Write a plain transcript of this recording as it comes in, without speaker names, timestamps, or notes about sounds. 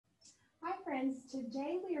friends,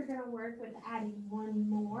 today we are going to work with adding one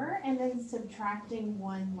more and then subtracting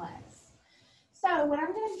one less. So what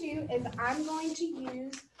I'm going to do is I'm going to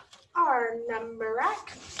use our number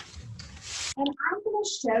rack, and I'm going to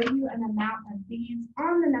show you an amount of beads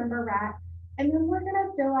on the number rack, and then we're going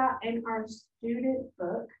to fill out in our student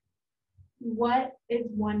book what is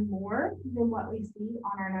one more than what we see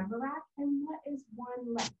on our number rack and what is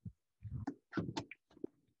one less.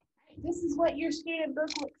 This is what your student book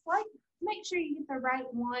looks like. Make sure you get the right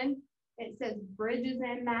one. It says Bridges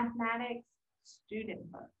in Mathematics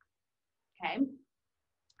Student Book. Okay.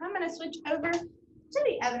 I'm going to switch over to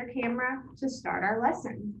the other camera to start our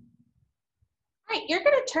lesson. All right, you're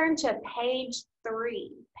going to turn to page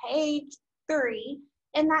 3. Page 3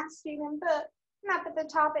 in that student book. And up at the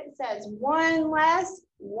top it says one less,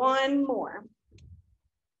 one more.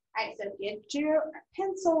 All right, so get your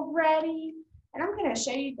pencil ready. And I'm going to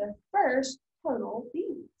show you the first total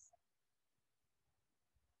beads.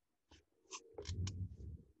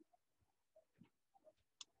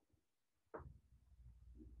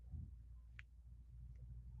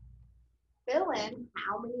 Fill in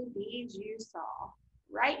how many beads you saw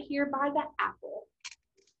right here by the apple.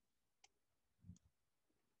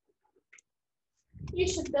 You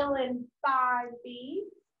should fill in 5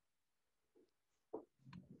 beads. All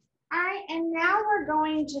right, and now we're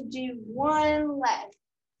going to do one less.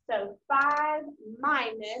 So 5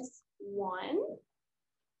 minus 1.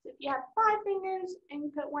 So if you have 5 fingers and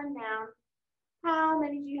you put 1 down, how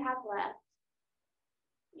many do you have left?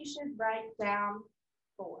 You should write down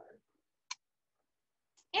 4.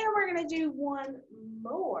 And we're going to do one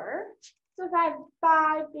more. So if I have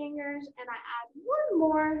 5 fingers and I add 1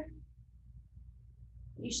 more,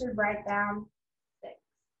 you should write down 6.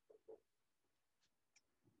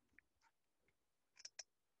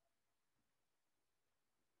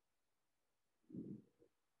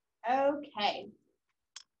 Okay.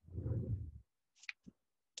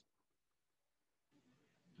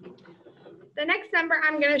 The next number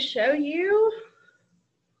I'm going to show you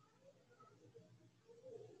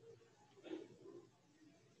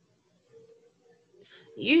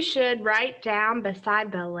you should write down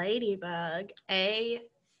beside the ladybug a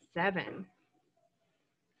 7.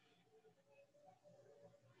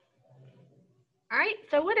 All right,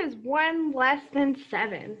 so what is 1 less than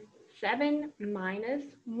 7? 7 minus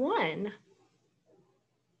 1.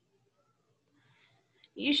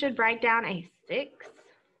 You should write down a 6.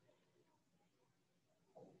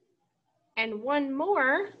 And 1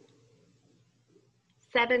 more,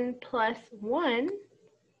 7 plus 1,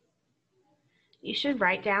 you should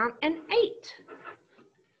write down an 8.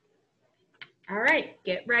 All right,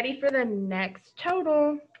 get ready for the next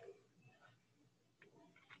total.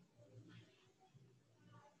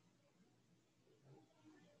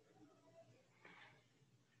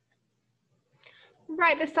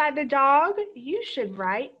 Right beside the dog, you should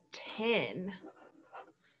write 10.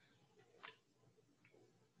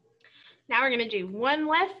 Now we're going to do 1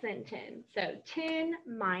 less than 10. So 10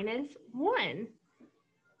 minus 1.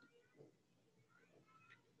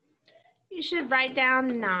 You should write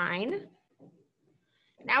down 9.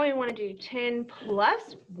 Now we want to do 10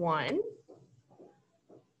 plus 1.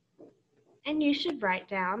 And you should write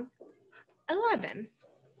down 11.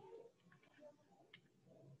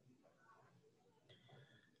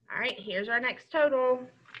 All right, here's our next total.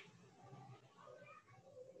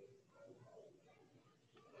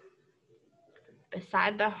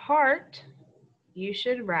 Beside the heart, you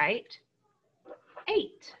should write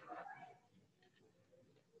 8.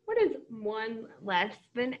 What is 1 less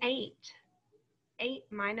than 8? 8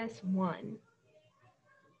 minus 1.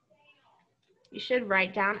 You should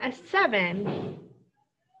write down a 7.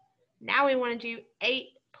 Now we want to do 8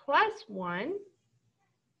 plus 1.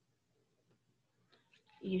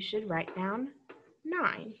 You should write down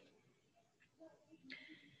 9.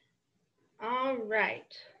 All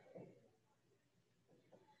right.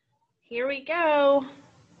 Here we go.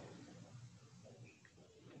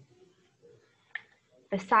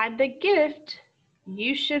 Beside the gift,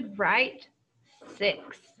 you should write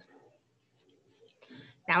 6.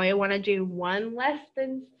 Now we want to do 1 less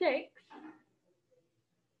than 6.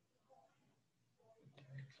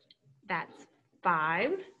 That's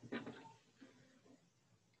 5.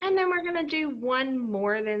 And then we're going to do 1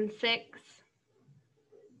 more than 6.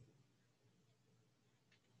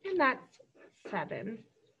 And that's 7.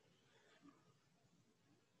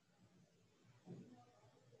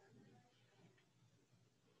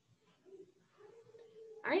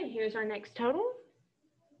 All right, here's our next total.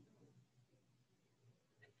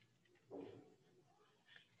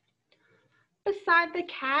 Beside the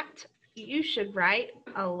cat, you should write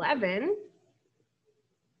 11.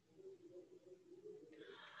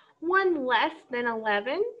 1 less than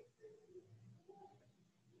 11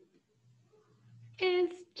 is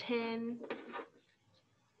 10.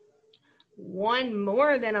 1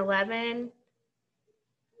 more than 11,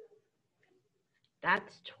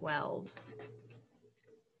 that's 12.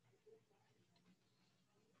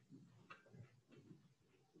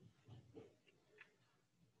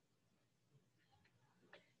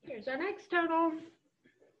 Here's our next total.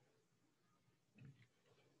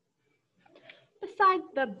 Beside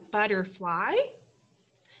the butterfly,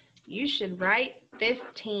 you should write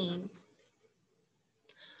 15.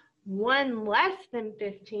 1 less than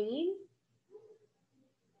 15,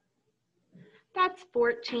 that's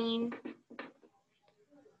 14.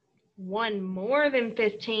 1 more than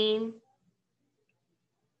 15,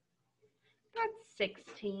 that's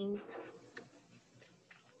 16.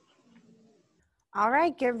 All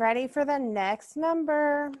right, get ready for the next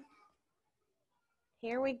number.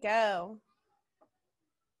 Here we go.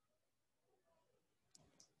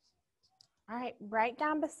 All right, right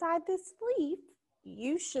down beside this leaf,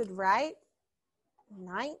 you should write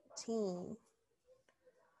 19.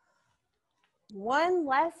 1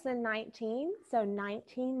 less than 19, so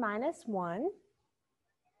 19 minus 1.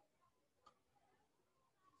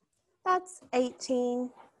 That's 18.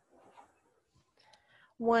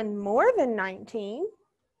 1 more than 19.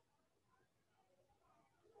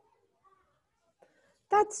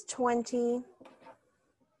 That's 20.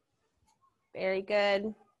 Very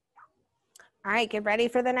good. All right, get ready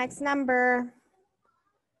for the next number.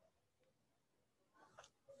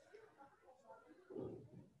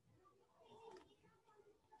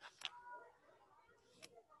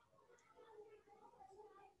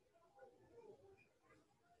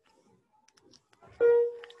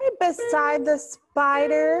 Right beside the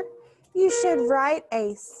spider, you should write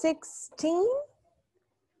a 16.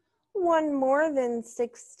 1 more than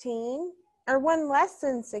 16, or 1 less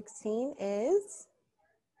than 16 is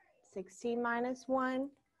 16 minus 1.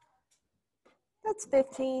 That's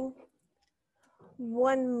 15.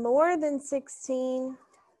 1 more than 16,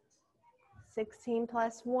 16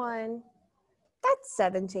 plus 1, that's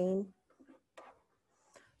 17.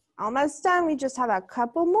 Almost done, we just have a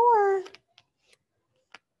couple more.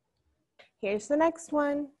 Here's the next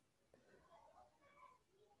one.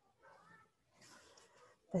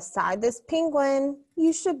 Beside this penguin,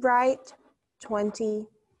 you should write 20.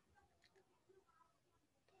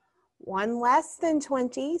 1 less than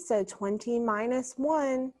 20, so 20 minus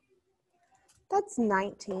 1, that's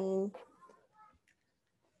 19.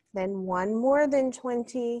 Then 1 more than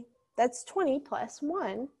 20, that's 20 plus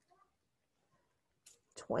 1,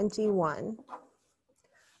 21.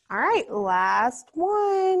 All right, last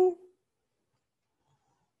one.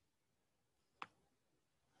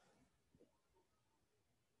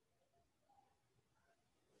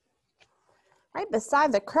 Right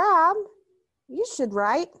beside the crab, you should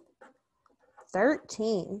write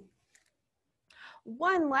 13.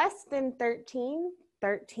 1 less than 13,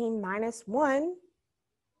 13 minus 1,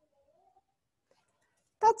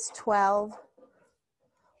 that's 12.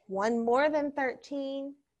 1 more than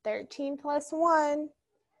 13, 13 plus 1,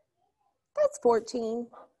 that's 14.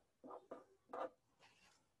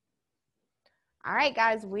 All right,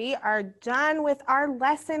 guys, we are done with our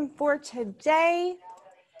lesson for today.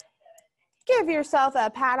 Give yourself a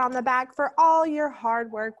pat on the back for all your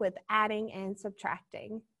hard work with adding and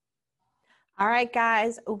subtracting. All right,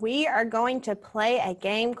 guys, we are going to play a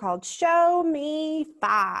game called Show Me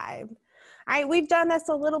 5. All right, we've done this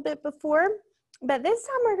a little bit before, but this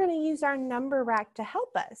time we're going to use our number rack to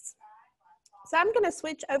help us. So I'm going to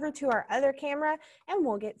switch over to our other camera and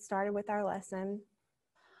we'll get started with our lesson.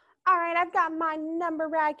 All right, I've got my number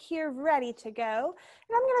rack here ready to go,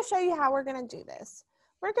 and I'm going to show you how we're going to do this.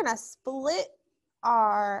 We're going to split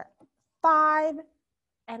our 5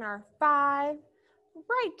 and our 5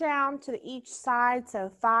 right down to each side.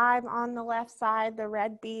 So 5 on the left side, the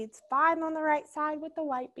red beads, 5 on the right side with the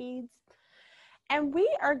white beads. And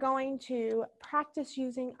we are going to practice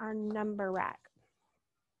using our number rack.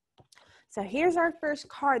 So here's our first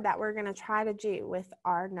card that we're going to try to do with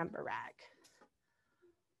our number rack.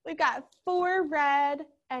 We've got 4 red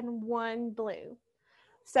and 1 blue.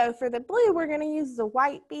 So for the blue, we're going to use the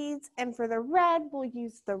white beads, and for the red, we'll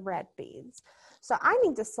use the red beads. So I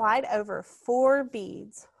need to slide over 4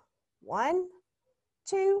 beads. 1,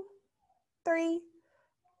 2, 3,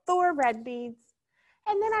 4 red beads.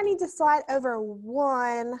 And then I need to slide over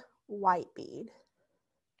 1 white bead.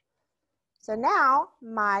 So now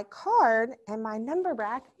my card and my number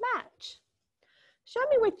rack match. Show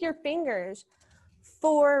me with your fingers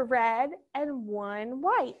 4 red and 1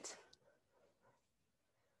 white.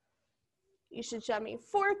 You should show me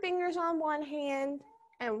 4 fingers on one hand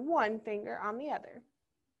and one finger on the other.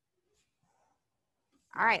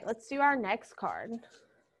 All right, let's do our next card.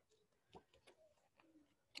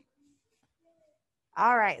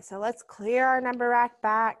 All right, so let's clear our number rack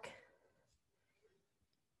back.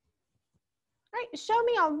 All right, show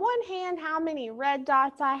me on one hand how many red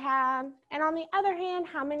dots I have, and on the other hand,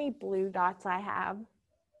 how many blue dots I have.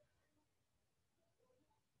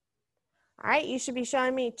 All right, you should be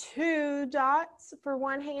showing me 2 dots for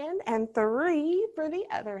one hand and 3 for the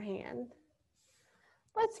other hand.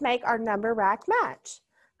 Let's make our number rack match.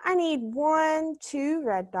 I need 1, 2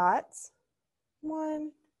 red dots,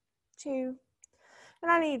 1, 2,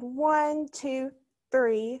 and I need 1, 2,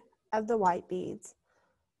 3 of the white beads.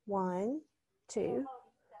 1, 2,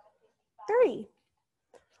 3.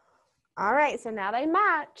 All right, so now they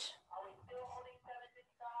match.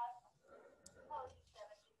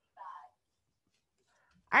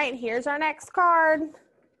 All right, here's our next card.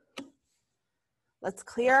 Let's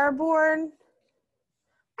clear our board.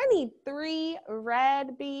 I need 3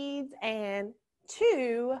 red beads and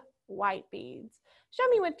 2 white beads. Show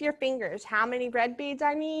me with your fingers how many red beads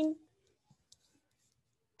I need.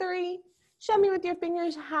 3. Show me with your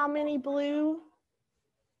fingers how many blue.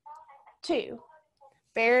 2.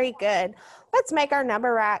 Very good. Let's make our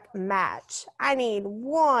number rack match. I need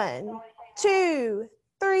 1, 2,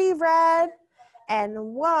 3 red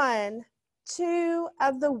and 1, 2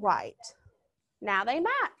 of the white. Now they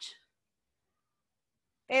match.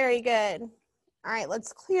 Very good. All right,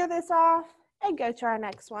 let's clear this off and go to our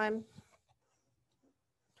next one.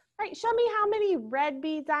 All right, show me how many red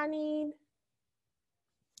beads I need.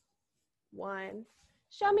 1.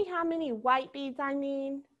 Show me how many white beads I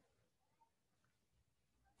need.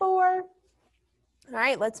 4. All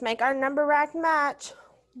right, let's make our number rack match.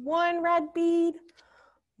 1 red bead,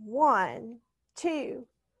 1, 2,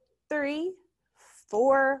 3,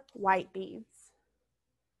 4 white beads.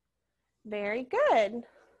 Very good.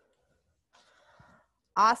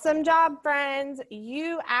 Awesome job, friends.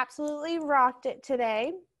 You absolutely rocked it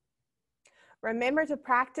today. Remember to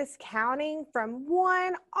practice counting from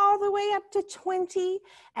 1 all the way up to 20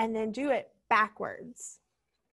 and then do it backwards.